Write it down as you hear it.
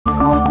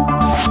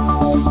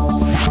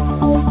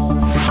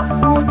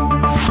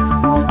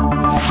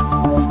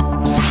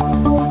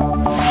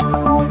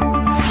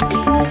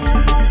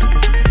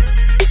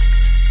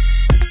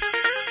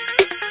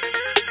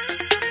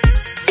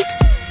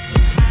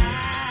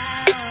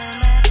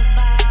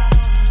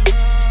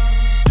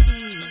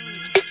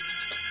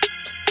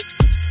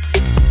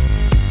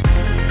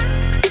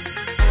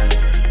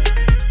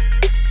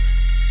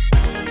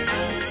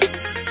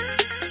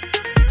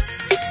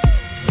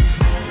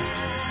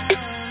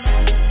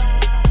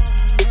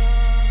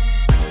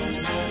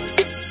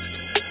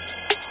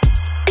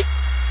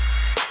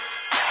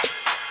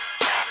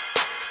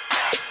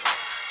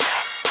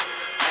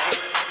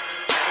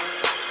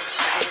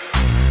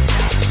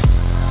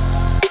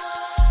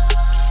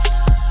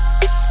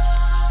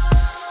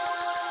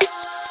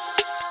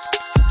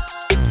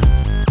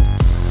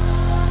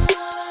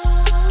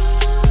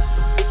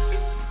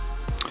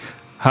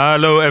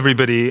Hello,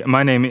 everybody.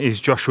 My name is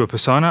Joshua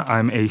Pisana.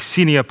 I'm a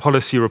senior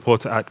policy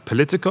reporter at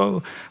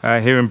Politico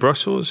here in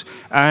Brussels.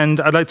 And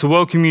I'd like to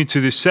welcome you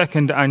to the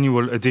second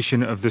annual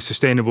edition of the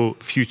Sustainable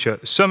Future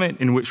Summit,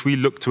 in which we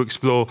look to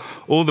explore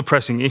all the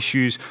pressing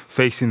issues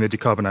facing the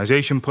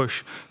decarbonisation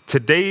push.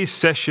 Today's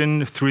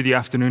session through the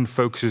afternoon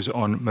focuses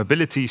on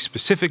mobility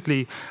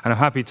specifically, and I'm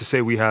happy to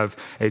say we have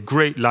a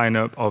great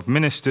lineup of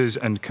ministers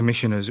and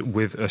commissioners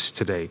with us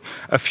today.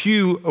 A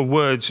few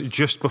words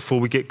just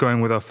before we get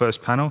going with our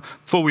first panel.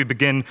 Before we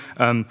begin,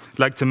 I'd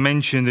like to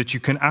mention that you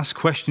can ask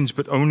questions,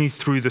 but only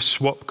through the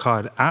Swap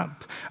Card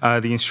app,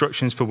 the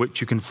instructions for which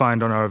you can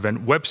find on our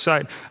event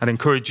website. I'd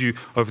encourage you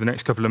over the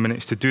next couple of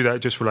minutes to do that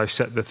just while I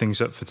set the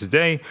things up for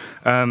today.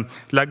 I'd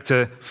like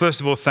to,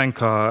 first of all,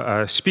 thank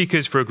our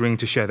speakers for agreeing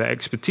to share their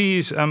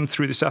expertise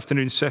through this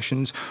afternoon's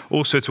sessions.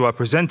 Also to our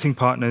presenting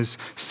partners,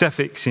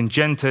 Cefic,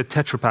 Syngenta,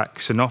 Tetra Pak,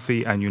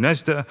 Sanofi, and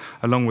UNESDA,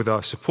 along with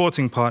our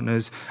supporting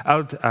partners,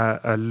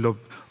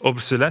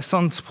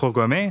 Obsolescence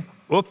Programmée,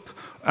 UP,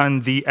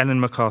 and the Ellen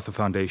MacArthur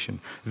Foundation.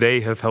 They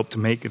have helped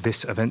make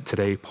this event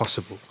today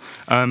possible.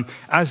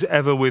 As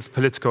ever with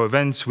Politico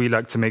events, we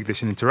like to make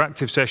this an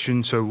interactive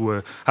session, so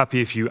we're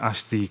happy if you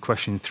ask the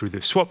question through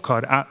the Swap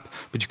Card app,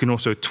 but you can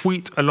also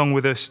tweet along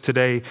with us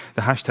today.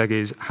 The hashtag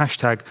is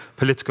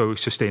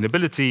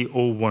 #PoliticoSustainability,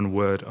 all one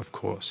word, of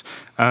course.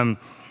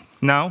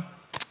 Now,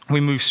 we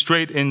move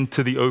straight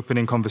into the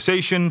opening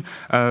conversation.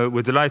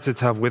 We're delighted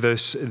to have with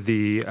us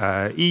the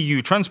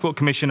EU Transport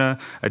Commissioner,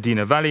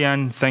 Adina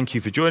Vălean. Thank you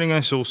for joining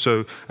us.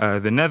 Also,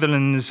 the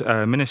Netherlands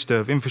Minister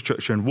of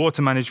Infrastructure and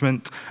Water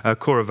Management,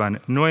 Cora van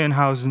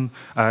Nieuwenhuizen.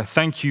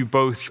 Thank you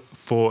both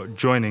for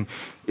joining.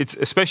 It's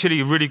especially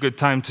a really good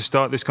time to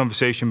start this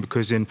conversation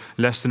because in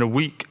less than a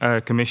week,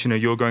 Commissioner,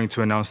 you're going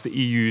to announce the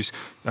EU's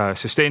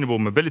sustainable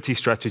mobility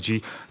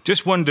strategy.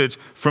 Just wondered,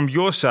 from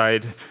your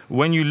side,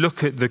 when you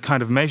look at the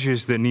kind of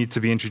measures that need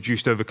to be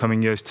introduced over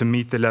coming years to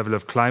meet the level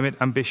of climate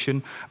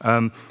ambition,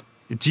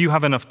 do you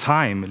have enough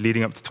time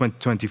leading up to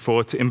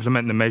 2024 to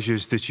implement the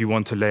measures that you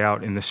want to lay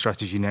out in the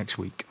strategy next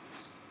week?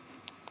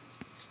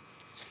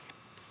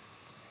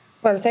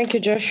 Well, thank you,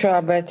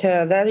 Joshua, but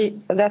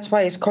that's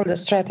why it's called a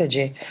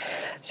strategy.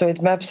 So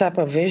it maps up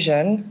a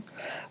vision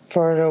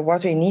for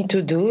what we need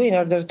to do in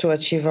order to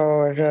achieve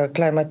our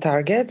climate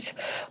targets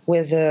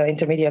with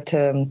intermediate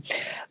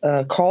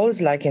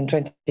goals like in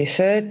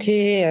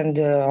 2030 and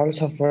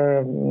also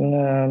for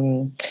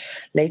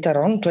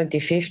later on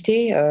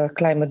 2050,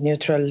 climate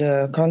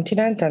neutral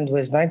continent and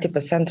with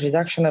 90%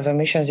 reduction of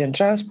emissions in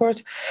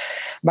transport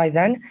by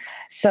then.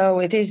 So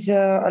it is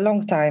a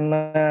long time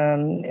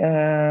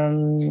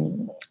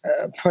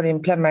for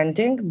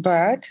implementing,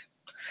 but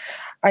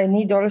I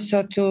need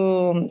also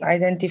to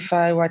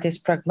identify what is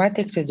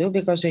pragmatic to do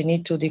because we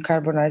need to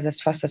decarbonize as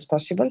fast as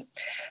possible.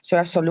 So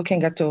also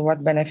looking at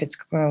what benefits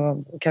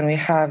can we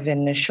have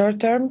in the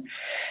short term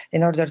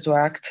in order to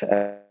act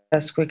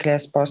as quickly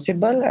as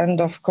possible.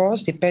 And of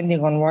course,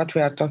 depending on what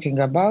we are talking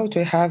about,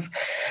 we have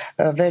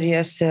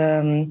various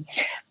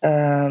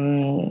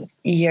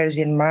years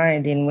in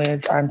mind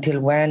until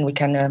when we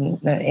can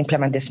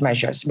implement these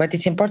measures. But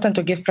it's important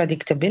to give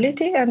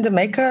predictability and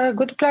make a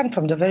good plan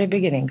from the very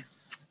beginning.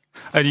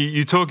 And you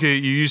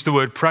use the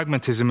word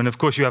pragmatism, and of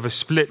course you have a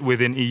split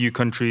within EU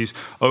countries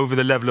over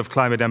the level of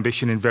climate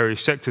ambition in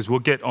various sectors. We'll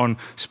get on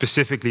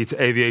specifically to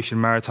aviation,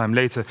 maritime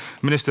later.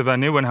 Minister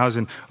van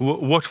Nieuwenhuizen,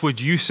 what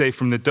would you say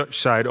from the Dutch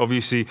side?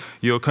 Obviously,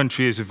 your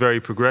country is very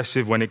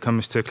progressive when it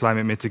comes to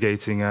climate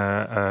mitigating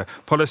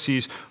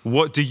policies.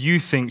 What do you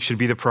think should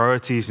be the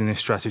priorities in this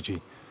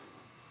strategy?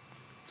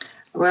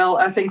 Well,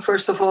 I think,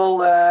 first of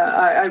all,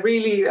 I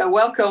really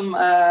welcome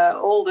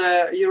all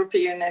the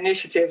European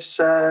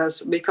initiatives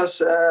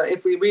because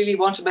if we really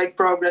want to make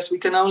progress, we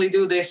can only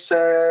do this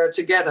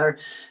together.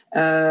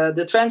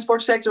 The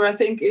transport sector, I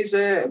think,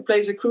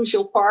 plays a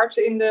crucial part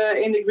in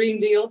the Green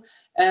Deal.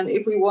 And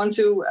if we want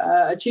to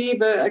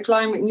achieve a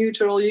climate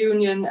neutral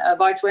union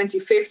by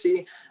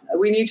 2050,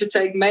 we need to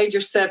take major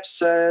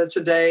steps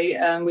today,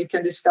 and we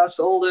can discuss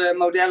all the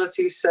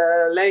modalities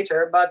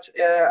later. But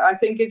I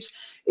think it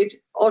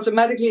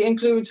automatically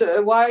includes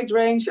a wide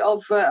range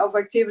of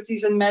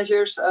activities and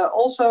measures,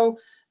 also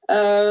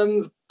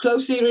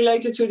closely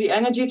related to the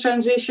energy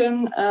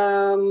transition.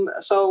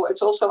 So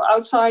it's also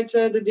outside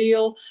the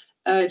deal.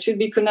 It should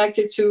be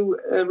connected to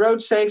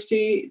road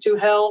safety, to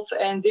health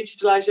and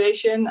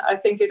digitalization. I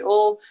think it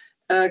all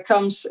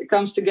comes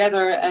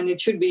together, and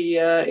it should be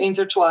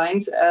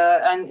intertwined.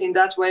 And in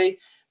that way,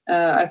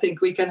 I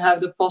think we can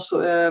have the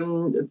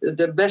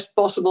best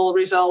possible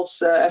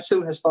results as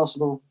soon as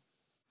possible.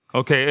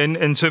 Okay,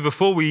 and so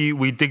before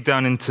we dig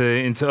down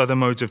into other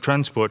modes of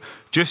transport,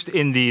 just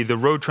in the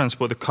road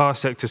transport, the car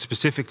sector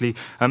specifically,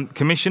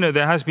 Commissioner,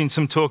 there has been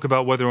some talk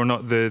about whether or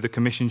not the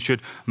Commission should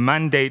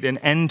mandate an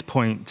end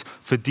point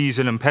for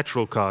diesel and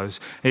petrol cars.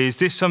 Is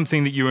this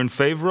something that you're in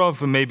favour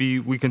of? And maybe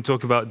we can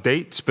talk about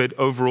dates, but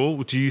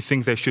overall, do you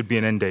think there should be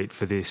an end date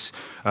for this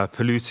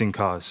polluting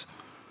cars?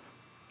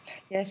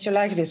 Yes, you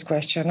like this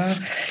question. Huh?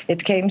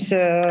 It came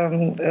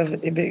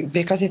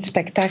because it's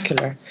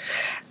spectacular.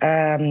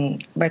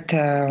 But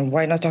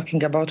why not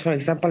talking about, for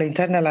example,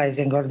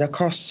 internalizing or the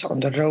costs on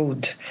the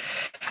road,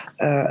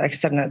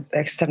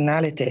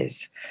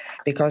 externalities?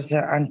 Because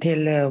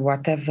until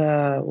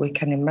whatever we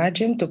can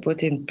imagine to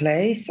put in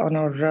place on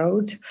our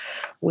roads,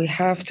 we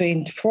have to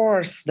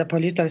enforce the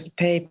polluters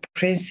pay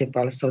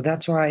principle. So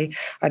that's why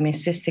I'm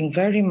insisting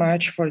very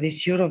much for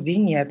this Euro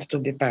vignette to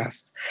be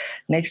passed.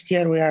 Next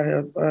year, we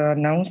are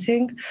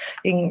announcing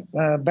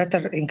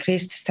better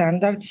increased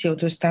standards,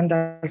 CO2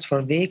 standards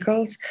for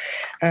vehicles.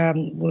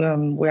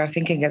 We are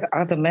thinking of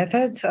other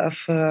methods of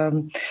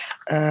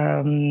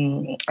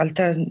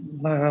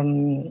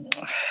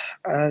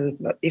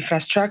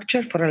infrastructure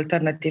for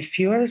alternative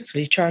fuels,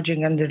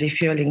 recharging and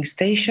refueling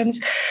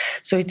stations.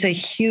 So it's a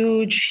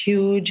huge,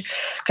 huge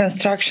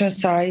construction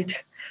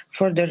site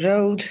for the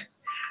road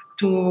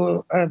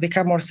to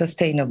become more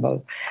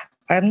sustainable.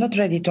 I'm not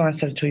ready to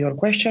answer to your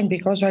question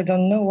because I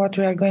don't know what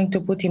we are going to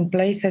put in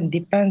place, and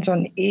depends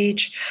on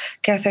each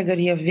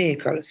category of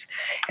vehicles.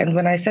 And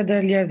when I said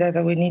earlier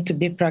that we need to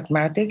be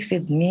pragmatics,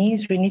 it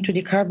means we need to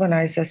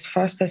decarbonize as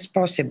fast as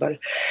possible.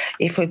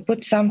 If we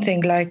put something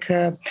like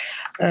at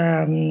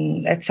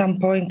some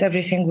point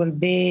everything will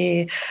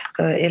be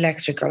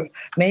electrical,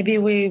 maybe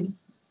we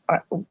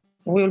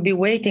will be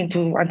waiting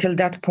until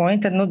that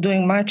point and not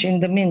doing much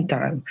in the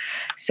meantime.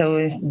 So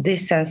in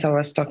this sense, I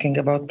was talking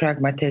about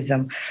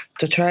pragmatism,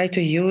 to try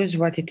to use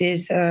what it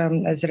is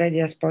as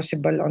ready as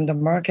possible on the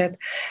market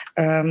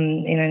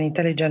in an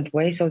intelligent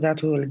way, so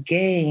that we will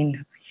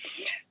gain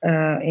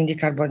in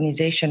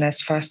decarbonization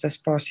as fast as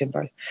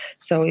possible.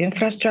 So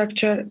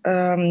infrastructure,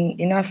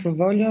 enough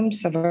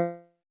volumes of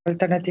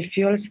alternative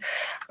fuels,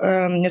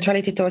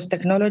 neutrality towards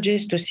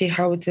technologies to see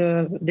how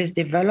this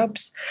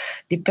develops,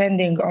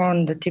 depending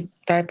on the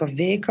type of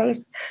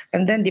vehicles,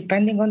 and then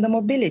depending on the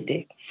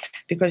mobility.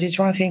 Because it's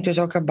one thing to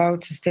talk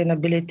about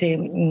sustainability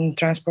in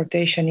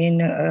transportation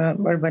in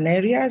urban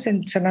areas,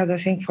 and it's another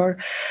thing for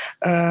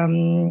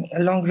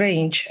long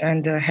range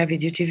and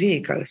heavy-duty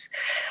vehicles.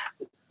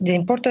 The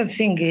important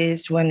thing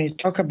is, when we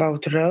talk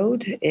about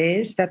road,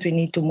 is that we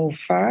need to move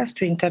fast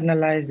to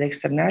internalize the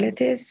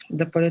externalities,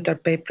 the polluter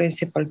pay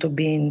principle to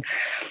be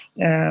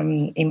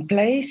in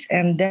place,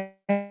 and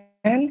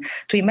then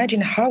to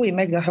imagine how we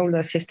make the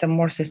whole system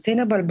more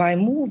sustainable by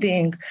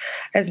moving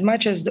as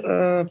much as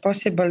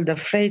possible the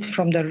freight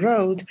from the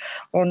road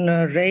on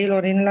rail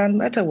or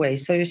inland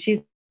motorways. So you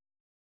see,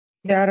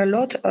 there are a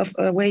lot of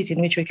ways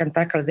in which we can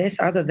tackle this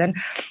other than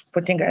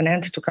putting an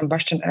end to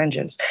combustion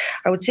engines.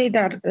 I would say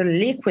that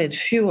liquid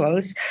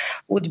fuels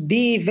would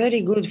be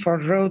very good for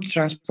road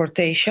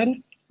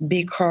transportation,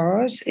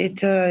 because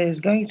it is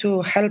going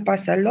to help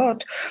us a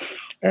lot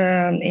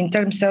in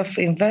terms of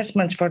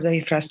investments for the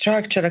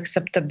infrastructure,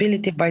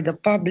 acceptability by the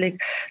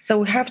public. So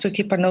we have to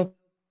keep an open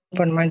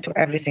mind to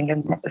everything,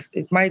 and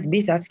it might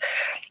be that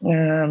we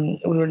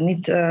will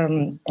need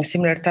a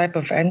similar type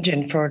of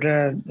engine for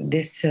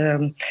this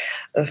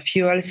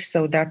fuels,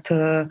 so that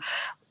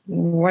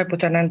why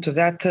put an end to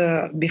that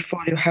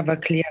before you have a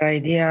clear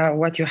idea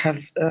what you have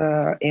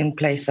in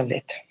place of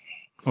it.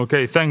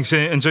 Okay, thanks.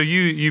 And so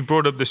you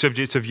brought up the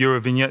subject of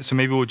Eurovignette, so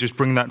maybe we'll just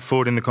bring that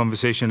forward in the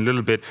conversation a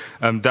little bit.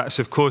 That's,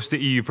 of course, the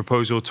EU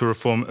proposal to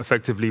reform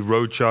effectively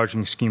road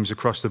charging schemes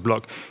across the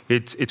bloc.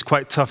 It's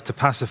quite tough to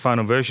pass a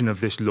final version of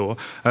this law.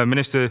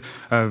 Minister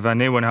van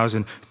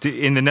Nieuwenhuizen,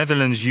 in the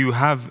Netherlands, you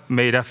have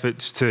made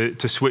efforts to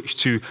switch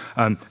to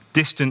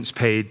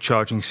distance-paid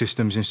charging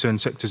systems in certain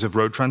sectors of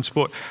road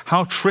transport.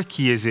 How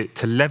tricky is it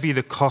to levy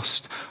the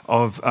cost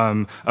of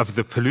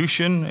the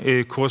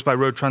pollution caused by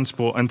road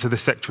transport onto the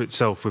sector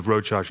itself with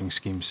road charging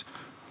schemes?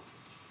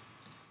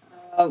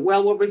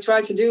 Well, what we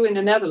try to do in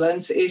the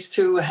Netherlands is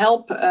to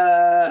help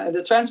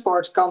the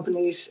transport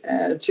companies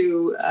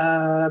to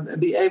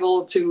be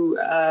able to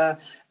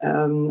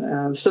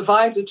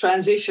survive the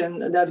transition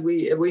that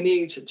we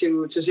need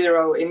to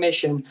zero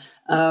emission.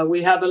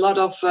 We have a lot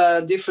of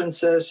different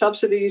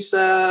subsidies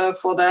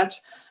for that,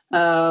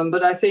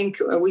 but I think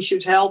we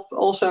should help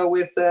also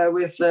with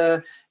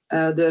the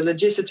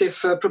legislative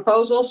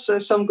proposals.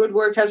 Some good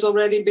work has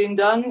already been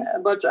done,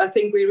 but I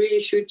think we really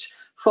should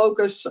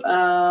focus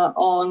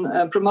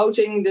on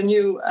promoting the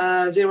new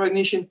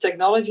zero-emission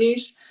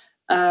technologies.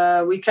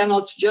 We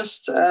cannot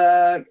just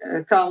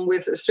come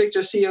with stricter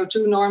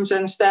CO2 norms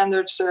and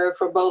standards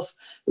for both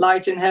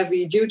light and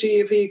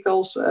heavy-duty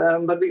vehicles,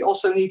 but we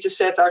also need to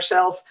set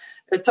ourselves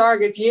a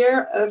target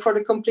year for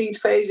the complete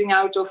phasing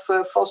out of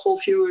fossil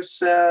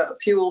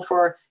fuel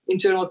for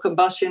internal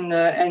combustion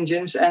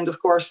engines, and of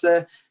course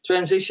the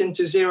transition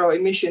to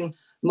zero-emission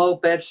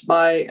mopeds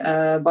by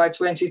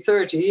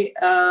 2030.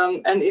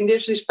 And in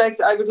this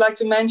respect, I would like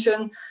to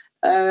mention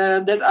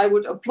that I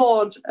would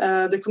applaud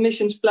the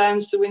Commission's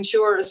plans to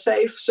ensure a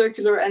safe,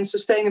 circular and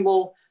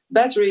sustainable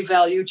battery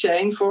value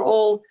chain for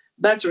all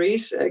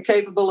batteries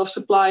capable of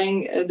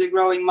supplying the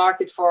growing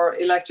market for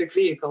electric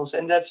vehicles.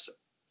 And that's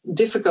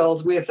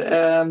difficult with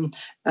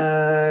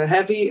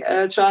heavy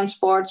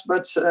transport,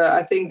 but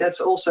I think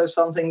that's also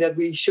something that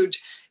we should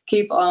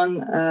keep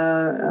on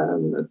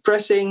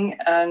pressing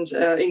and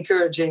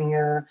encouraging.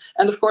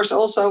 And of course,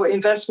 also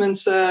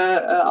investments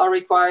are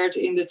required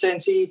in the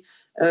TEN-T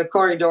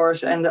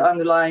corridors and the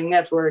underlying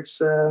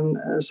networks.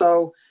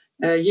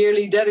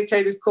 Yearly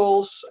dedicated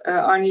calls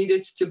are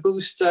needed to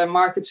boost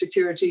market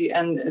security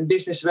and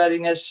business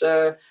readiness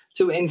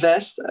to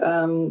invest,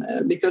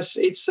 because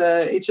it's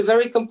a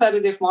very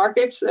competitive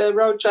market,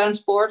 road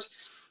transport.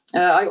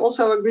 I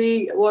also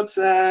agree what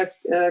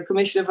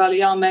Commissioner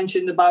Vălean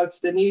mentioned about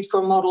the need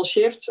for model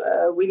shifts.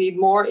 We need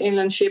more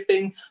inland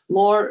shipping,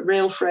 more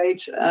rail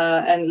freight,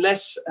 and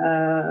less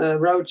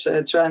road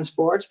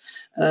transport.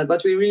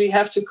 But we really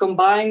have to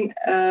combine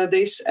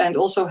this and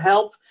also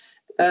help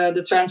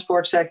the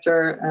transport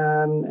sector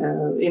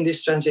in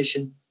this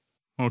transition.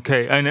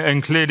 Okay,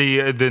 and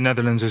clearly the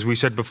Netherlands, as we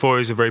said before,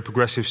 is a very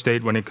progressive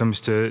state when it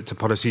comes to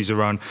policies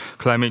around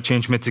climate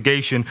change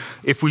mitigation.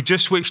 If we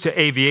just switch to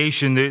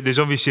aviation, there's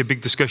obviously a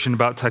big discussion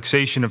about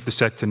taxation of the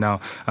sector now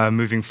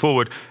moving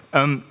forward.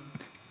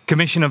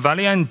 Commissioner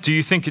Vălean, do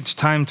you think it's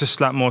time to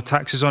slap more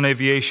taxes on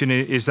aviation?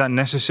 Is that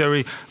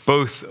necessary?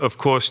 Both, of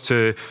course,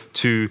 to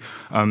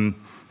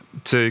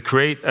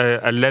create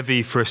a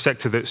levy for a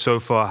sector that so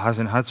far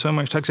hasn't had so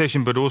much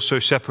taxation, but also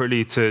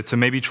separately to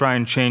maybe try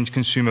and change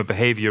consumer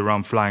behavior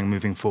around flying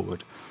moving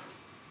forward?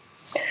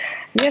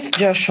 Yes,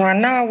 Joshua,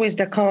 now with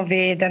the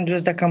COVID and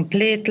with the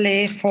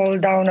completely fall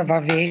down of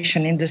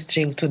aviation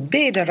industry, it would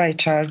be the right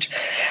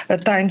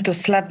time to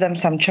slap them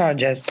some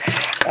charges.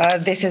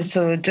 This is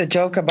to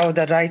joke about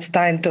the right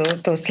time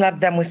to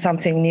slap them with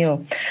something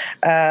new.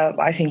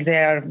 I think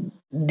they are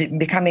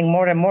becoming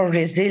more and more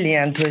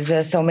resilient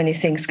with so many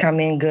things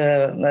coming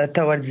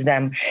towards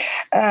them.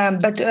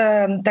 But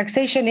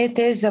taxation, it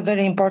is a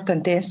very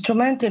important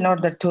instrument in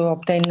order to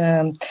obtain,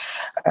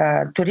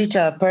 to reach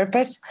a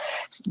purpose.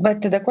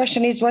 But the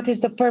question is, what is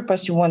the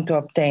purpose you want to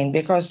obtain?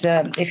 Because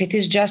if it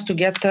is just to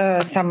get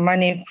some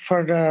money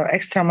for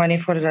extra money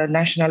for the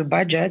national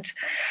budget,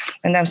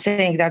 and I'm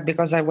saying that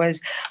because I was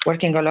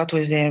working a lot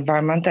with the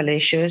environmental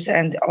issues,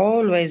 and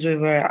always we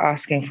were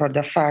asking for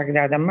the fact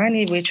that the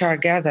money which are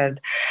gathered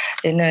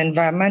in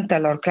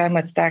environmental or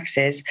climate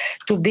taxes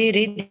to be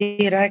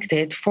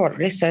redirected for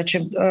research,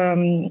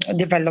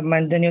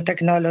 development, the new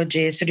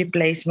technologies,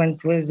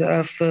 replacement with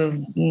the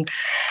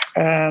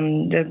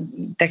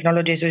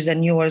technologies with the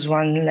newest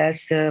one,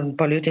 less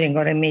polluting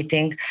or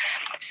emitting.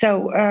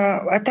 So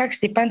a tax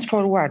depends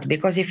for what?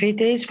 Because if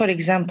it is, for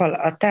example,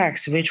 a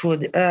tax which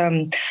would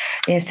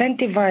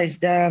incentivize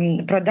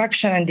the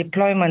production and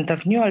deployment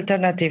of new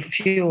alternative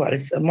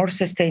fuels, more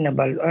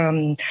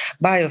sustainable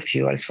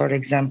biofuels, for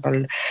example,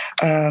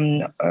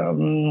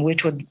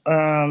 which would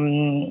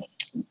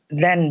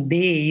then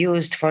be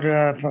used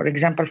for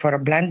example, for a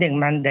blending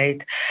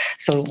mandate.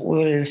 So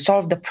we'll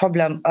solve the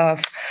problem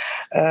of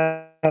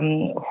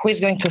who is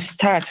going to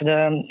start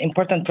the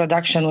important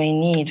production we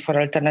need for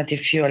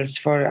alternative fuels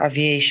for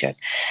aviation.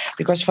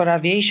 Because for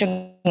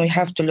aviation, we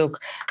have to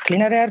look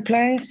cleaner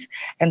airplanes,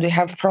 and we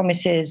have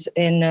promises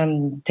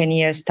in 10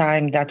 years'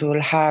 time that we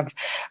will have,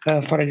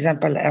 for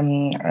example,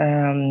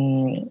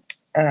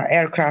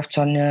 aircrafts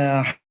on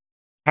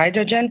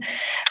hydrogen.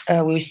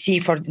 We see,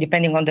 for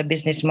depending on the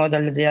business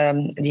model,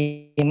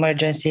 the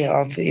emergency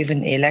of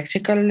even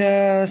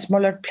electrical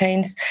smaller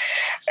planes.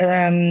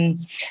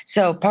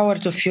 So power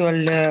to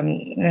fuel,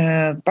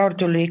 power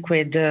to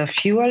liquid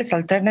fuels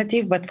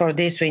alternative, but for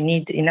this we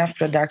need enough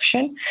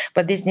production.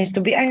 But this needs to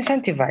be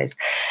incentivized.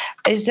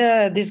 Is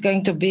this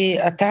going to be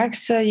a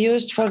tax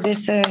used for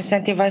this,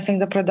 incentivizing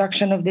the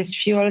production of these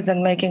fuels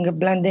and making a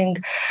blending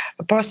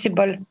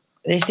possible?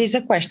 This is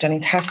a question.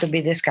 It has to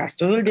be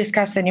discussed. We will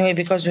discuss anyway,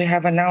 because we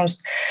have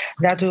announced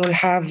that we will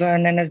have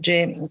an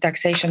energy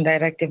taxation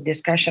directive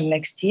discussion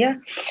next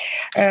year.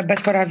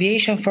 But for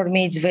aviation, for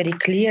me, it's very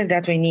clear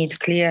that we need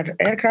cleaner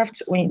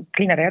aircrafts.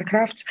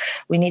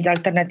 We need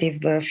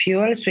alternative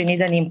fuels. We need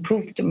an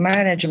improved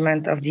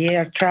management of the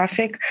air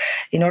traffic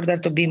in order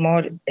to be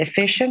more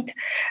efficient.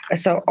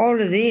 So all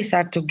of these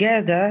are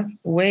together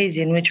ways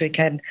in which we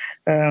can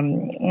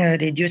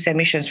reduce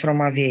emissions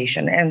from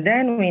aviation. And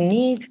then we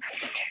need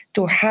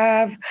to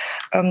have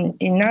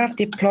enough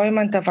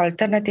deployment of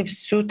alternative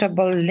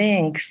suitable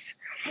links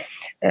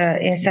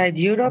inside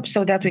Europe,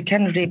 so that we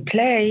can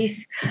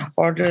replace,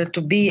 or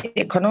to be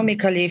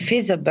economically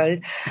feasible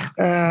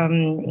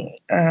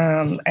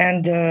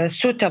and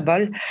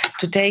suitable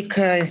to take,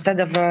 instead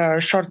of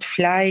a short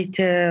flight,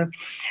 a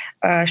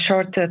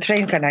short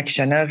train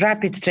connection, a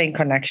rapid train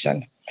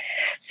connection.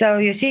 So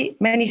you see,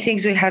 many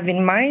things we have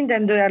in mind,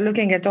 and we are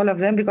looking at all of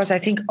them because I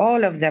think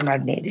all of them are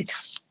needed.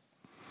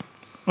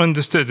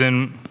 Understood.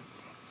 And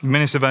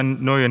Minister van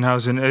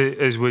Nieuwenhuizen,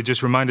 as we're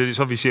just reminded,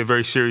 it's obviously a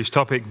very serious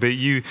topic, but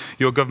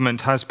your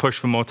government has pushed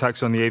for more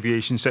tax on the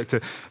aviation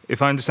sector.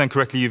 If I understand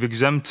correctly, you've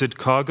exempted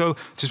cargo.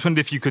 Just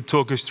wondered if you could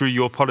talk us through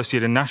your policy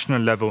at a national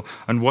level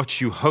and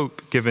what you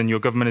hope, given your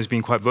government has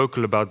been quite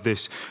vocal about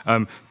this,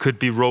 could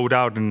be rolled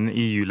out at an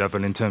EU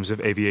level in terms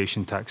of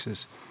aviation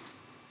taxes.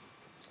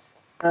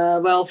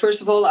 Well,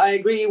 first of all, I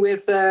agree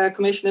with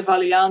Commissioner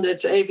Vălean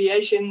that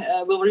aviation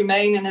will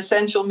remain an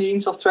essential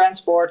means of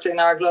transport in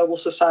our global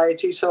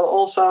society. So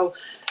also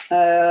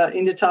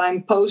in the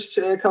time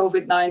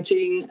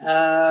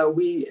post-COVID-19,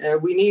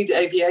 we need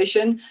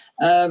aviation.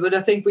 But I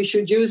think we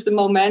should use the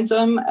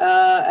momentum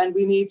and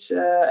we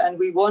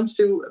want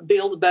to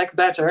build back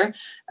better.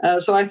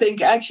 So I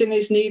think action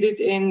is needed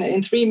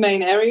in three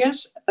main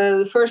areas.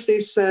 The first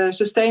is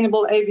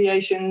sustainable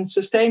aviation,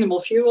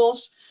 sustainable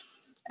fuels.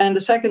 And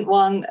the second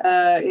one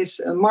is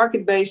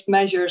market-based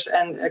measures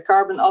and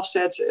carbon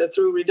offset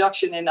through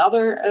reduction in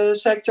other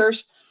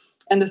sectors.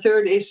 And the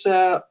third is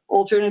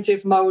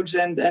alternative modes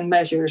and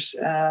measures.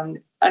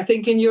 I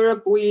think in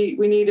Europe we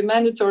need a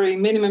mandatory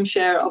minimum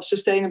share of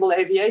sustainable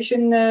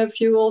aviation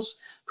fuels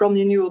from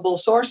renewable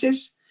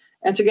sources.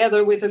 And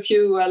together with a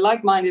few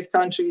like-minded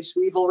countries,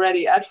 we've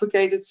already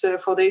advocated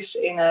for this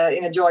in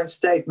a joint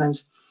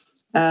statement.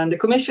 The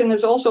Commission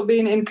has also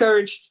been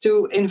encouraged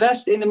to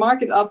invest in the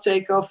market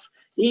uptake of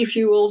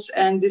e-fuels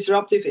and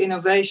disruptive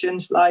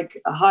innovations like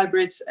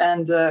hybrids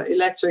and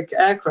electric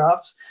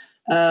aircrafts.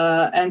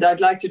 And I'd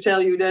like to tell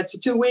you that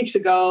 2 weeks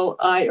ago,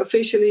 I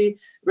officially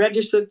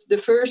registered the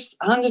first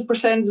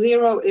 100%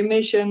 zero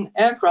emission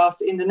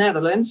aircraft in the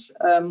Netherlands.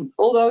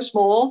 Although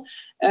small,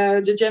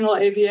 the general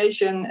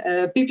aviation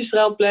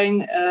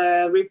pipistrelplane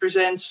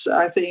represents,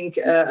 I think,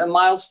 a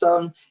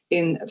milestone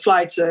in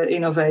flight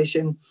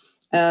innovation.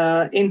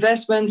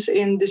 Investments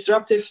in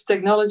disruptive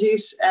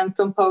technologies and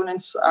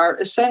components are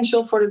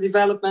essential for the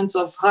development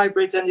of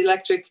hybrid and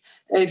electric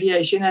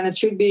aviation, and it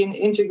should be an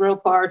integral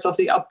part of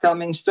the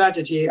upcoming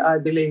strategy, I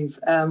believe.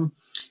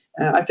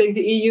 I think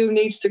the EU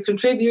needs to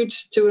contribute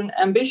to an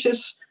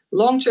ambitious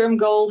long-term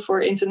goal for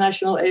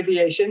international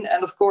aviation,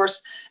 and of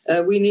course,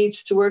 we need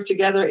to work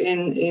together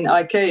in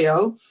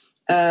ICAO.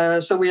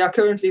 So we are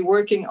currently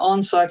working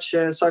on such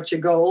a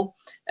goal.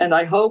 And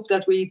I hope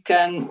that we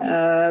can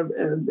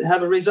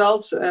have a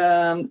result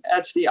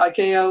at the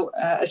ICAO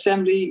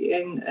Assembly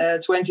in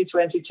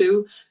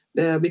 2022,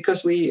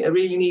 because we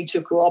really need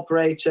to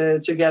cooperate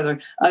together.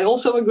 I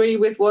also agree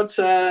with what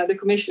the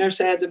Commissioner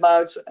said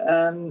about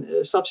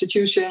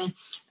substitution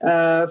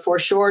for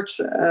short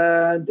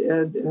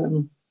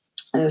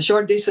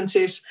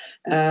distances,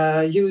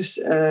 use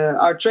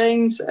our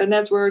trains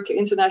network,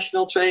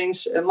 international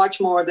trains, much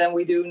more than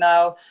we do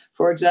now.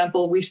 For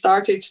example, we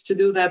started to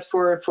do that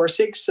for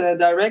 6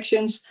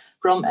 directions,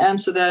 from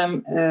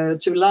Amsterdam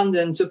to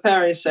London to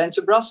Paris and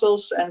to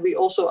Brussels. And we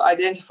also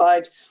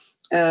identified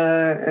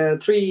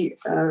 3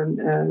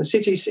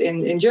 cities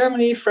in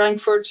Germany,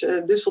 Frankfurt,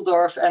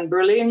 Düsseldorf and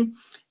Berlin,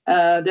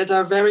 that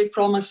are very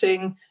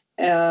promising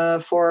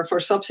for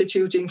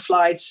substituting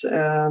flights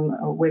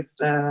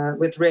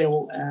with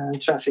rail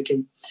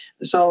trafficking.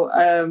 So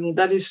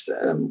that is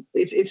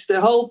it's the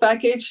whole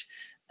package.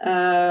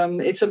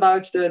 It's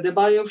about the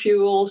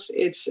biofuels.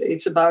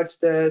 It's about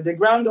the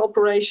ground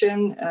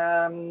operation,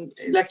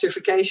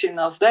 electrification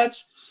of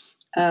that.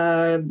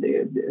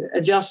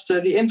 Adjust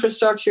the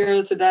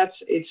infrastructure to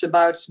that. It's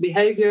about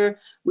behavior.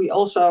 We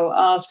also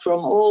ask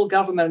from all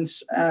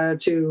governments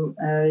to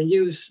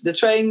use the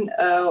train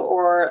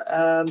or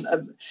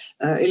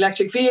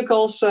electric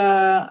vehicles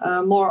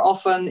more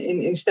often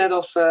instead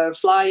of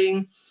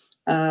flying.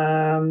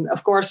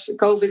 Of course,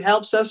 COVID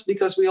helps us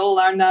because we all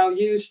are now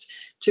used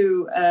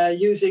to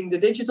using the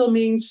digital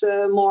means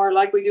more,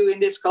 like we do in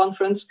this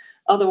conference.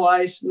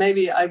 Otherwise,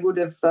 maybe I would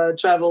have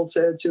traveled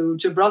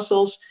to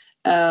Brussels.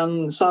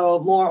 So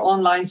more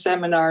online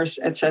seminars,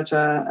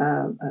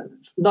 etc.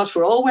 Not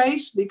for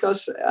always,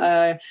 because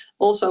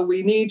also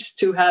we need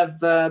to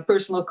have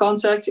personal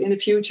contact in the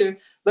future.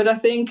 But I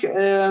think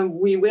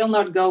we will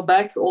not go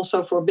back.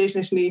 Also for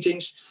business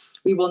meetings,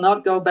 we will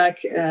not go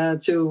back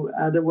to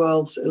the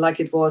world like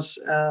it was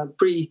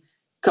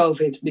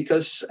pre-COVID,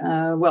 because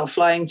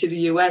flying to the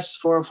US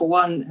for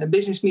one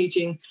business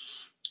meeting,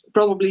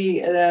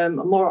 probably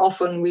more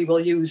often we will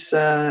use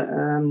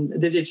the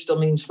digital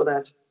means for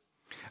that.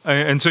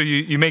 And so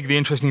you make the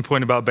interesting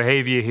point about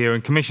behavior here.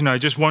 And Commissioner, I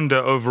just wonder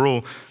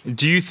overall,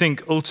 do you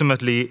think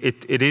ultimately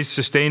it is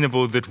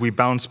sustainable that we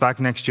bounce back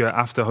next year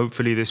after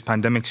hopefully this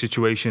pandemic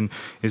situation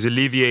is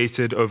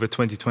alleviated over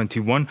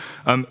 2021?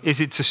 Is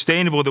it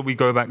sustainable that we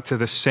go back to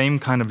the same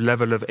kind of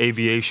level of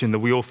aviation, that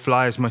we all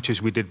fly as much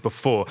as we did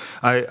before?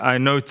 I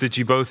note that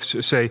you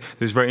both say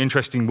there's very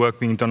interesting work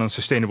being done on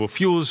sustainable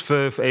fuels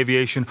for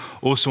aviation,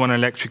 also on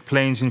electric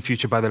planes in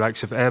future by the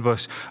likes of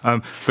Airbus.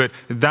 But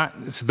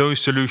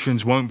those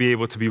solutions won't be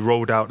able to be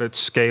rolled out at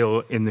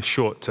scale in the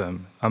short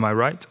term. Am I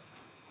right?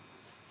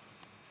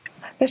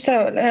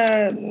 So,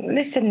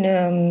 listen,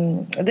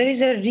 there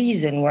is a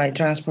reason why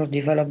transport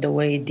developed the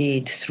way it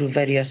did through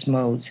various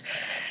modes.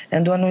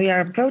 And when we are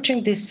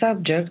approaching this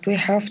subject, we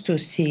have to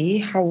see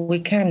how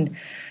we can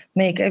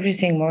make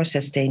everything more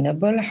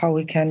sustainable, how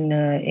we can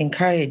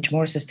encourage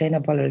more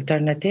sustainable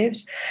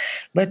alternatives.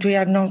 But we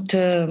are not...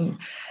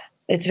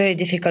 it's very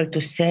difficult to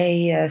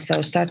say.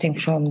 So starting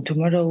from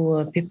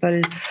tomorrow,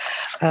 people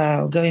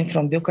going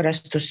from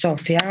Bucharest to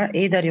Sofia.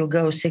 Either you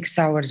go 6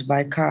 hours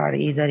by car,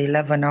 either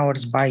 11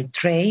 hours by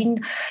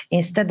train,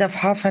 instead of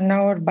half an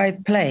hour by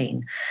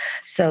plane.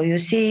 So you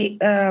see,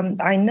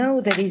 I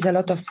know there is a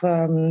lot of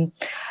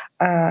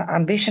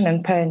ambition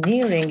and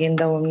pioneering in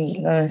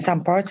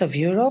some parts of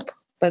Europe,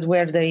 but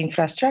where the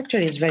infrastructure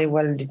is very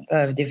well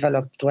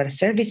developed, where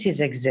services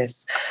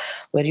exist,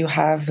 where you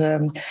have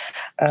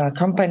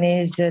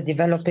companies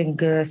developing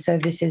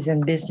services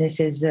and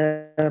businesses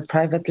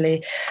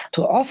privately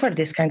to offer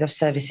this kind of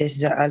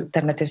services,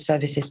 alternative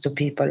services to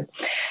people.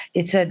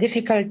 It's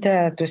difficult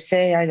to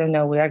say, I don't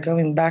know, we are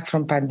going back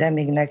from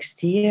pandemic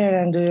next year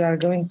and we are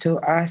going to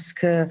ask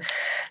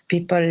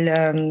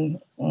people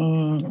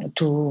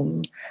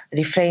to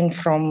refrain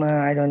from,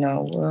 I don't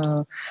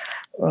know,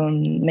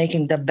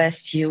 making the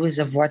best use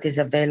of what is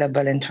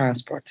available in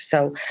transport.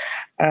 So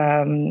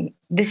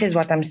this is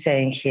what I'm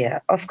saying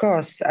here. Of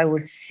course, I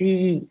would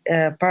see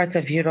parts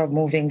of Europe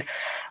moving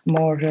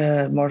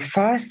more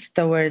fast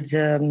towards,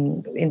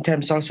 in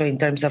terms of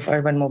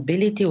urban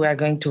mobility. We are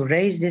going to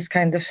raise these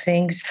kind of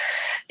things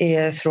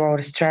through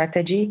our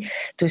strategy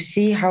to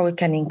see how we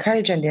can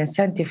encourage and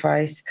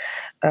incentivize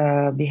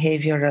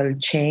behavioral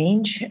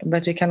change,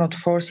 but we cannot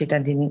force it,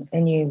 and in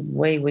any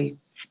way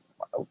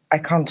I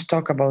can't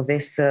talk about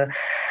this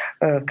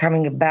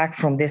coming back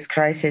from this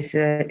crisis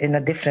in a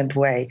different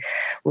way.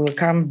 We will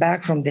come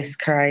back from this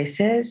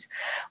crisis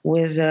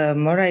with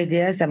more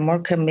ideas and more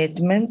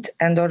commitment,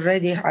 and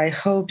already, I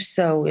hope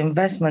so,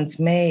 investments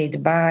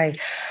made by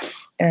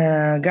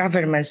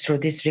governments through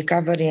this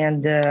recovery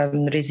and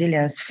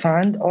resilience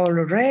fund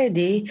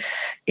already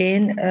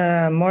in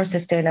more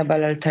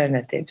sustainable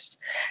alternatives.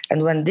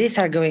 And when these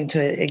are going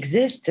to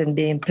exist and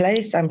be in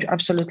place, I'm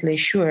absolutely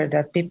sure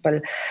that people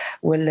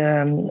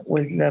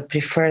will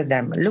prefer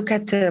them. Look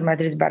at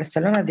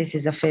Madrid-Barcelona. This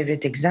is a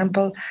favorite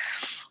example.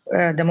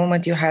 The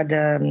moment you had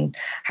a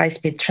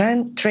high-speed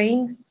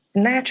train,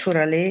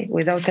 naturally,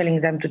 without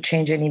telling them to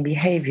change any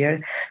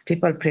behavior,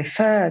 people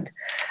preferred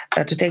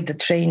to take the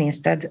train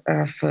instead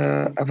of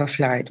a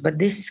flight. But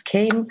this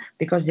came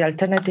because the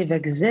alternative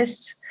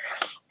exists,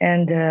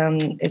 and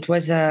it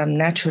was a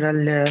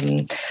natural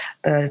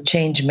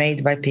change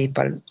made by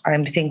people.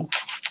 I think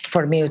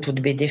for me it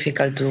would be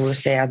difficult to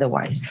say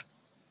otherwise.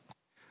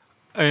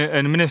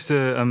 And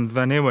Minister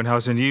Van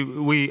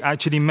Nieuwenhuizen, we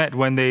actually met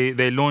when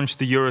they launched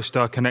the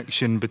Eurostar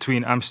connection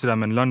between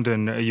Amsterdam and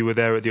London. You were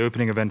there at the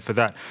opening event for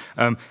that.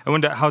 I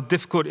wonder, how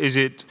difficult is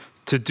it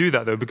to do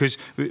that, though? Because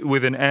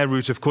with an air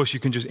route, of course, you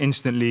can just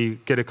instantly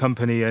get a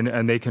company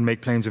and they can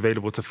make planes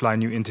available to fly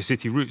new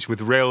intercity routes.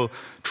 With rail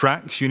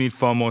tracks, you need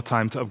far more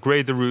time to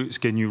upgrade the routes,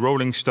 get new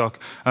rolling stock.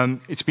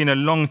 It's been a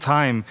long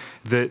time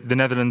that the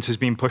Netherlands has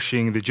been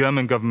pushing the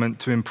German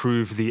government to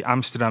improve the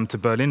Amsterdam to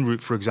Berlin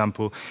route, for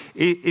example.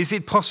 Is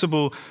it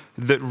possible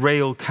that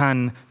rail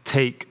can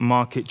take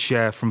market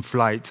share from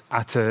flight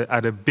at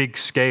a big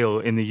scale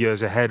in the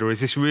years ahead, or is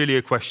this really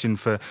a question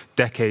for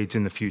decades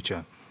in the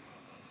future?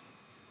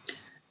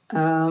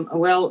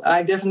 Well,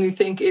 I definitely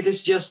think it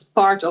is just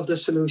part of the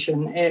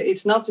solution.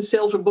 It's not the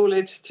silver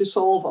bullet to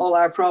solve all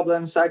our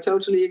problems. I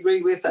totally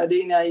agree with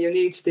Adina. You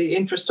need the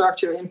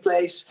infrastructure in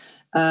place,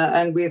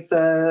 and with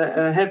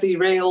heavy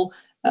rail,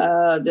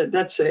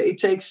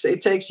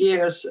 it takes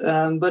years.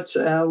 But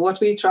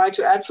what we try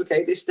to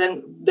advocate is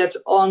then that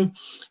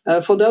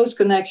for those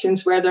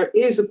connections where there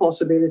is a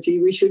possibility,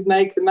 we should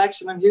make the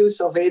maximum use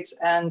of it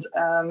and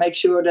make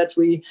sure that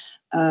we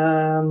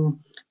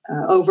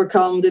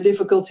overcome the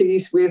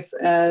difficulties with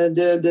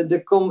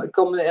the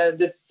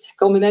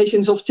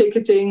combinations of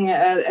ticketing,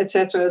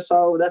 etc.,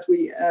 so that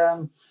we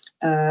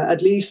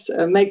at least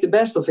make the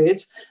best of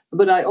it.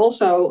 But I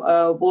also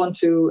want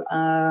to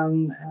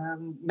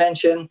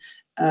mention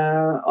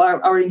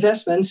our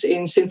investments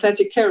in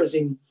synthetic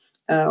kerosene.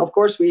 Of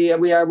course, we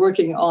are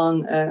working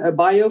on a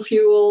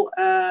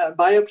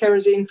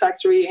biokerosene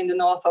factory in the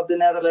north of the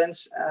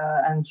Netherlands,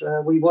 and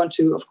we want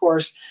to, of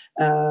course,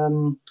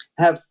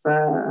 have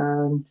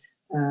a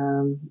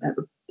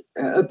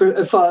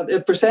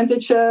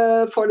percentage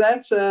for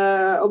that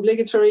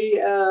obligatory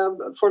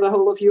for the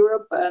whole of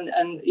Europe,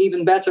 and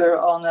even better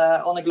on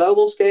a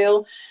global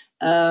scale.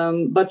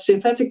 But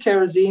synthetic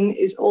kerosene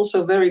is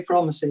also very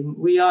promising.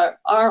 We are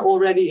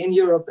already in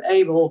Europe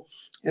able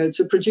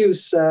to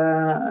produce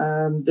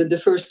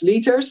the first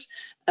liters.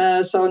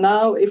 So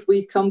now, if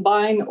we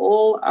combine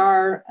all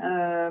our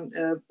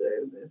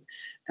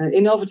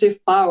innovative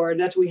power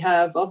that we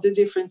have of the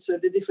different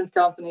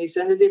companies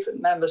and the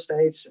different member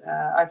states,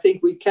 I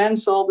think we can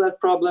solve that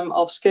problem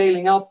of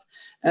scaling up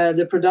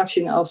the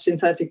production of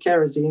synthetic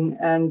kerosene.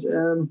 And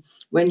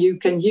when you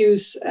can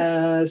use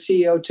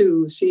CO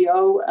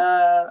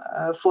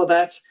for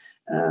that,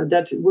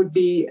 that would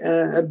be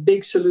a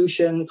big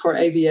solution for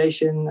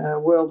aviation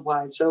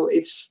worldwide. So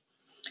it's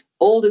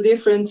all the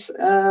different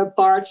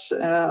parts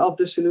of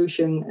the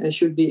solution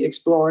should be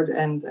explored,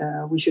 and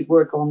we should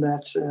work on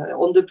that.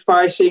 On the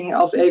pricing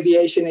of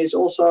aviation is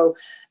also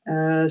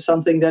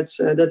something that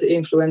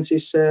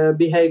influences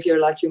behavior,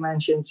 like you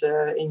mentioned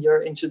in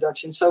your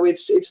introduction. So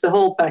it's the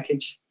whole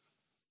package.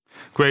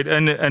 Great,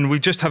 and we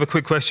just have a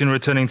quick question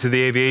returning to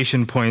the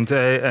aviation point,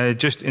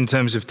 just in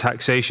terms of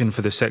taxation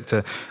for the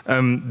sector.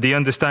 The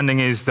understanding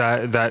is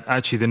that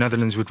actually the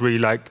Netherlands would really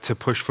like to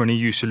push for an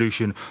EU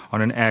solution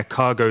on an air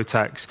cargo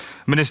tax.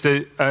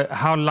 Minister,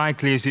 how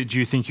likely is it, do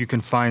you think, you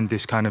can find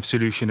this kind of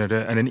solution at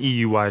an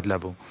EU-wide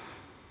level?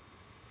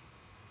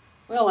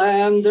 Well,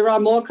 there are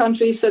more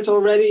countries that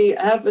already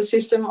have a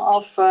system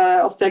of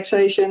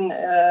taxation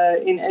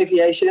in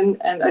aviation,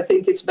 and I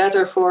think it's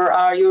better for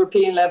our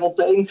European level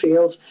playing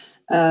field,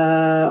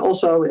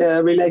 also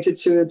related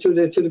to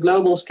the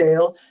global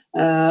scale,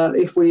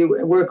 if we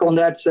work on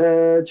that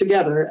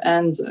together.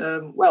 And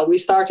well, we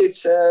started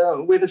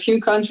with a few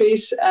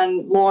countries,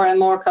 and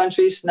more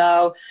countries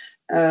now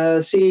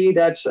see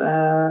that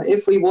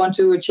if we want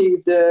to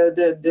achieve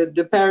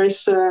the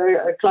Paris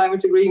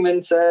climate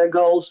agreement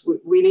goals,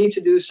 we need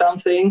to do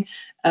something.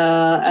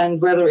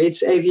 And whether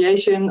it's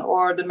aviation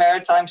or the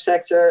maritime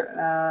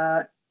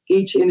sector,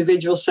 each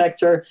individual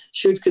sector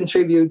should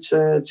contribute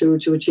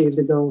to achieve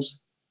the goals.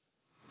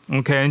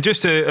 Okay, and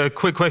just a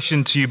quick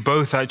question to you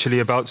both, actually,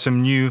 about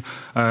some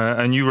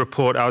a new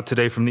report out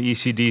today from the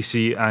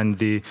ECDC and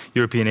the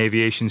European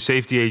Aviation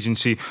Safety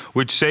Agency,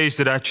 which says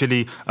that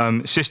actually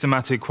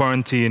systematic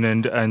quarantine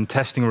and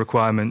testing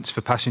requirements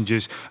for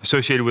passengers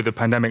associated with the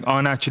pandemic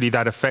aren't actually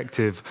that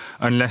effective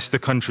unless the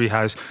country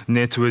has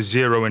near to a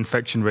zero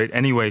infection rate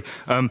anyway.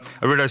 I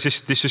realize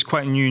this is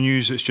quite new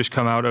news that's just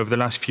come out over the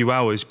last few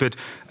hours, but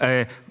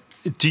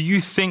do you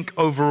think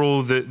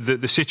overall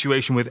the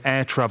situation with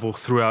air travel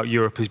throughout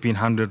Europe has been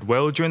handled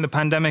well during the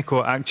pandemic,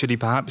 or actually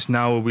perhaps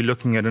now are we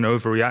looking at an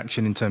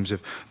overreaction in terms of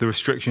the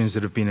restrictions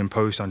that have been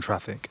imposed on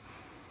traffic?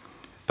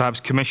 Perhaps,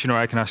 Commissioner,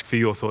 I can ask for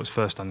your thoughts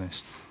first on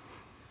this.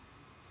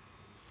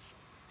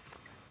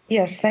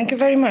 Yes, thank you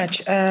very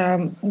much.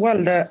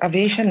 Well, the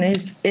aviation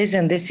is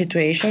in this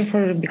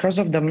situation because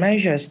of the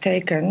measures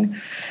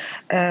taken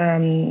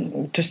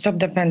to stop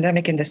the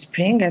pandemic in the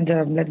spring. And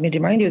let me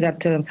remind you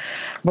that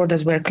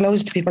borders were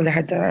closed. People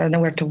had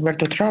nowhere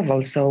to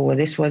travel. So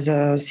this was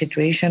a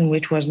situation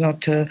which was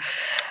not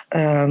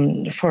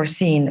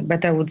foreseen.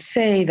 But I would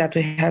say that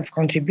we have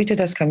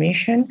contributed as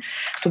Commission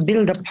to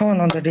build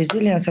upon on the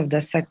resilience of the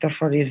sector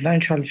for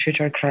eventual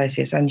future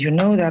crises. And you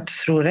know that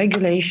through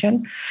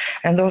regulation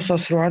and also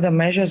through other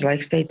measures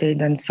like state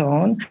aid and so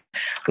on,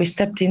 we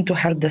stepped in to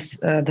help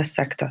the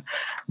sector.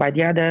 By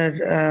the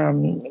other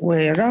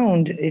way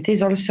around, it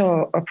is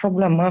also a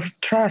problem of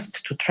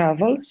trust to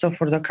travel. So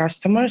for the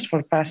customers,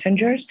 for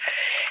passengers,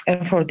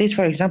 and for this,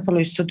 for example,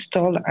 we stood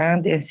tall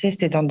and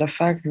insisted on the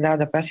fact that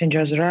the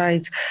passengers'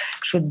 rights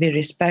should be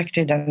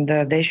respected and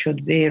they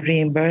should be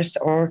reimbursed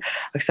or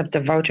accept a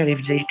voucher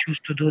if they choose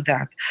to do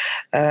that.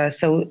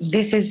 So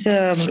this is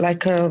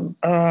like a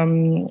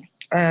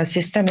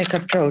systemic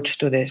approach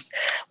to this.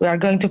 We are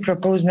going to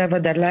propose,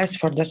 nevertheless,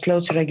 for the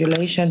slots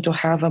regulation to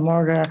have a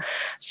more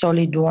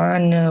solid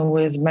one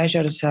with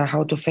measures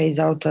how to phase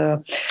out how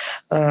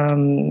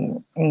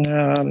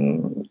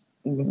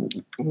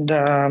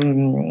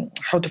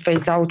to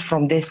phase out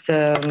from this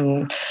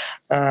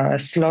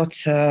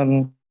slots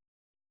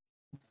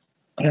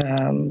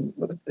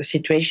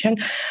situation,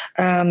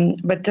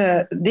 but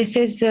this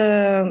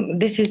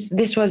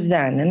was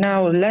done.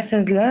 Now,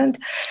 lessons learned.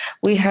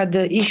 We had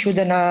issued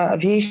an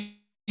aviation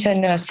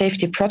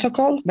safety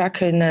protocol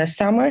back in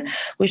summer,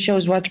 which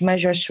shows what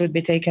measures should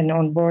be taken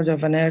on board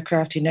of an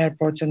aircraft in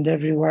airports and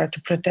everywhere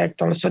to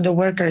protect also the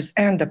workers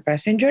and the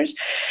passengers.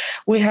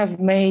 We have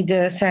made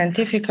a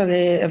scientific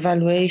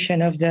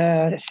evaluation of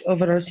the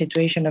overall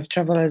situation of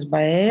travelers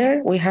by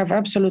air. We have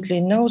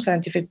absolutely no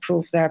scientific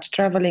proof that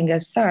traveling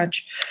as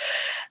such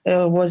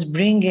was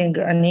bringing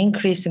an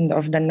increase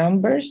of the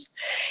numbers.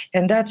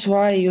 And that's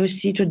why you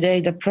see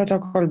today the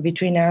protocol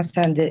between us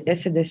and the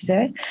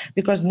ECDC,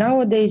 because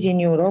nowadays in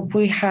Europe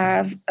we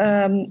have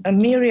a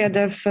myriad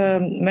of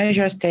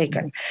measures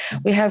taken.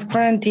 We have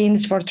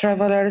quarantines for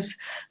travelers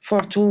for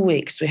 2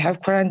 weeks. We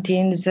have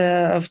quarantines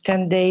of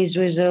 10 days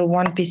with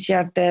one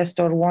PCR test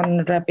or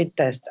one rapid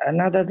test.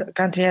 Another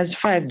country has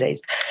 5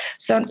 days.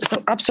 So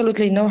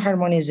absolutely no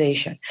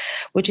harmonization,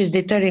 which is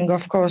deterring,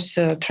 of course,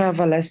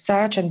 travel as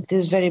such, and it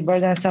is very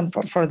burdensome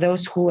for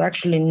those who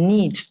actually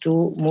need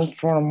to move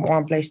from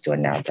one place to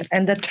another.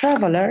 And the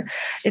traveler,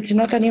 it's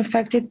not an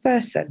infected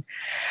person.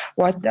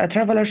 What a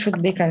traveler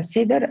should be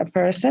considered a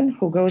person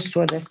who goes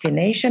to a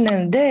destination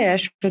and there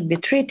should be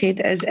treated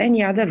as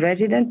any other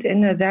resident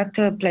in that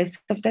place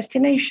of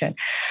destination,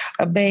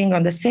 obeying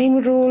on the same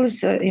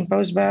rules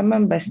imposed by a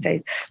member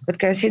state. But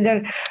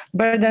consider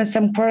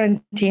burdensome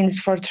quarantines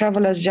for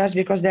travelers just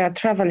because they are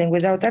traveling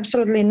without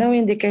absolutely no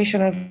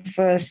indication of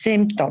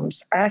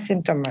symptoms,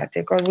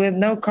 asymptomatic or with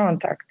no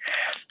contact.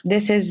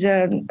 This is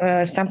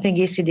something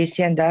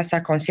ECDC and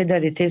DASA consider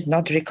it is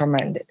not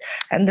recommended.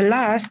 And the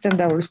last, and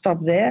I will stop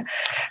there,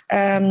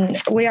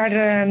 we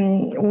are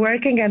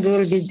working and we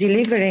will be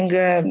delivering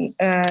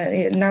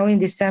now in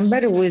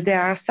December with the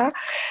DASA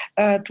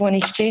to an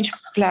exchange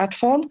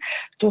platform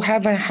to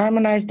have a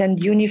harmonized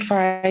and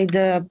unified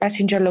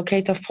passenger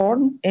locator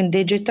form in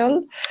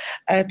digital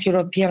at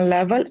European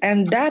level.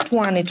 And that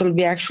one, it will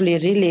be actually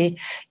really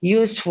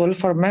useful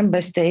for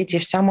member states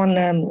if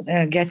someone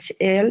gets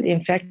ill,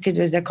 infected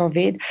with the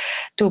COVID,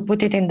 to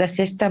put it in the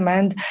system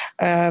and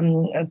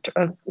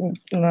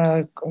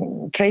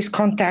trace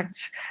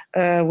contacts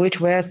which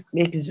were,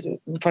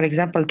 for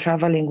example,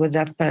 traveling with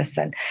that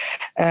person.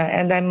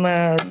 And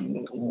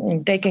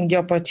I'm taking the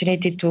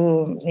opportunity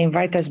to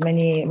invite as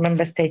many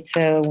member states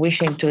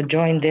wishing to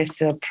join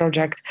this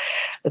project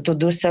to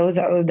do so,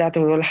 that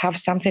we will have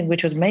something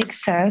which would make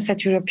sense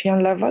at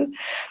European level,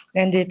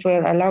 and it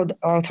will allow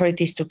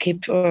authorities to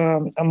keep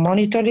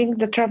monitoring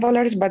the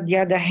travelers, but on the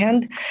other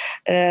hand,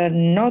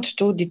 not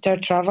to deter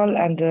travel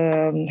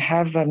and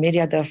have a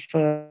myriad of,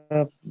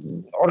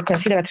 or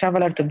consider a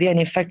traveler to be an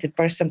infected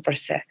person per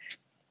se.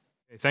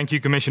 Thank you,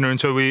 Commissioner. And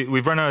so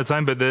we've run out of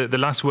time, but the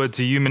last word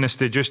to you,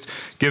 Minister, just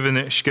given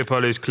that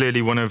Schiphol is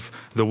clearly one of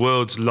the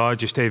world's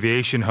largest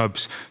aviation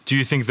hubs, do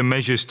you think the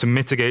measures to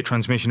mitigate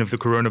transmission of the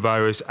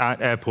coronavirus at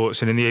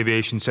airports and in the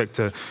aviation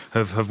sector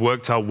have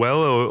worked out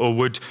well? Or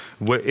would,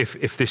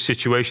 if this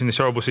situation, this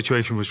horrible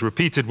situation was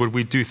repeated, would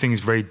we do things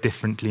very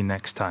differently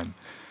next time?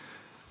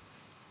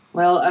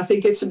 Well, I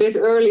think it's a bit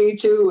early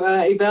to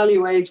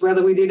evaluate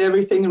whether we did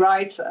everything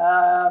right.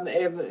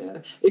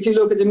 If you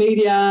look at the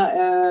media,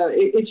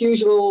 it's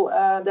usual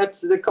that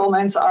the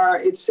comments are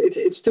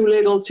it's too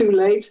little, too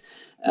late.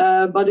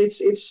 But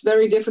it's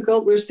very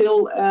difficult. We're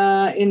still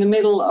in the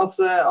middle of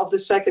the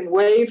second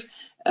wave,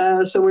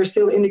 so we're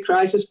still in the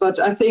crisis. But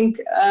I think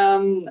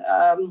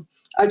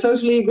I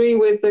totally agree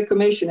with the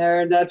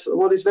Commissioner that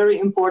what is very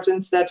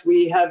important that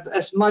we have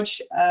as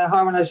much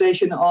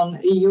harmonization on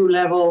EU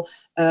level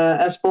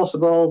as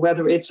possible,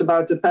 whether it's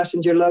about the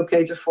passenger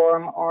locator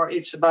form or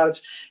it's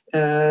about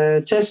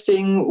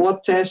testing,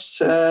 what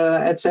tests,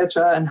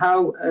 etc., and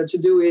how to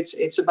do it.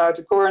 It's about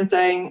the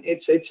quarantine.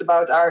 It's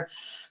about our,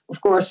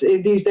 of course,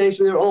 these days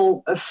we're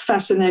all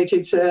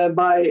fascinated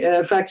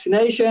by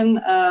vaccination.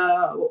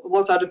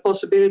 What are the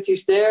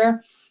possibilities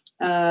there?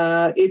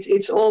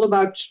 It's all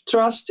about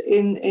trust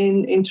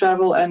in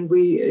travel, and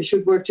we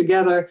should work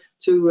together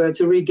to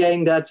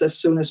regain that as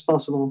soon as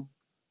possible.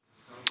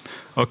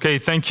 Okay,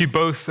 thank you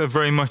both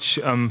very much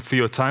for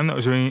your time. That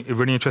was a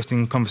really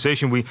interesting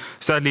conversation. We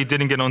sadly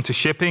didn't get on to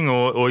shipping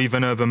or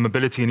even urban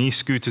mobility and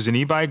e-scooters and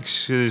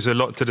e-bikes. There's a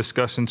lot to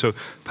discuss, and so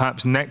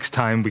perhaps next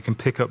time we can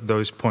pick up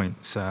those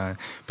points.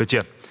 But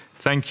yeah,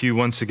 thank you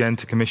once again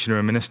to Commissioner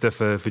and Minister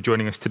for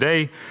joining us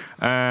today.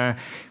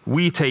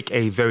 We take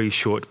a very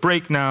short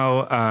break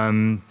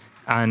now.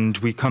 And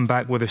we come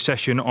back with a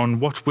session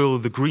on what will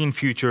the green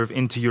future of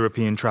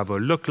inter-European travel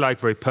look like,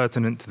 very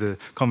pertinent to the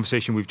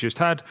conversation we've just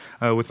had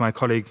with my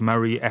colleague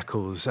Marie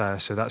Eccles.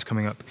 So that's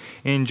coming up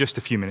in just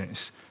a few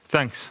minutes.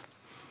 Thanks.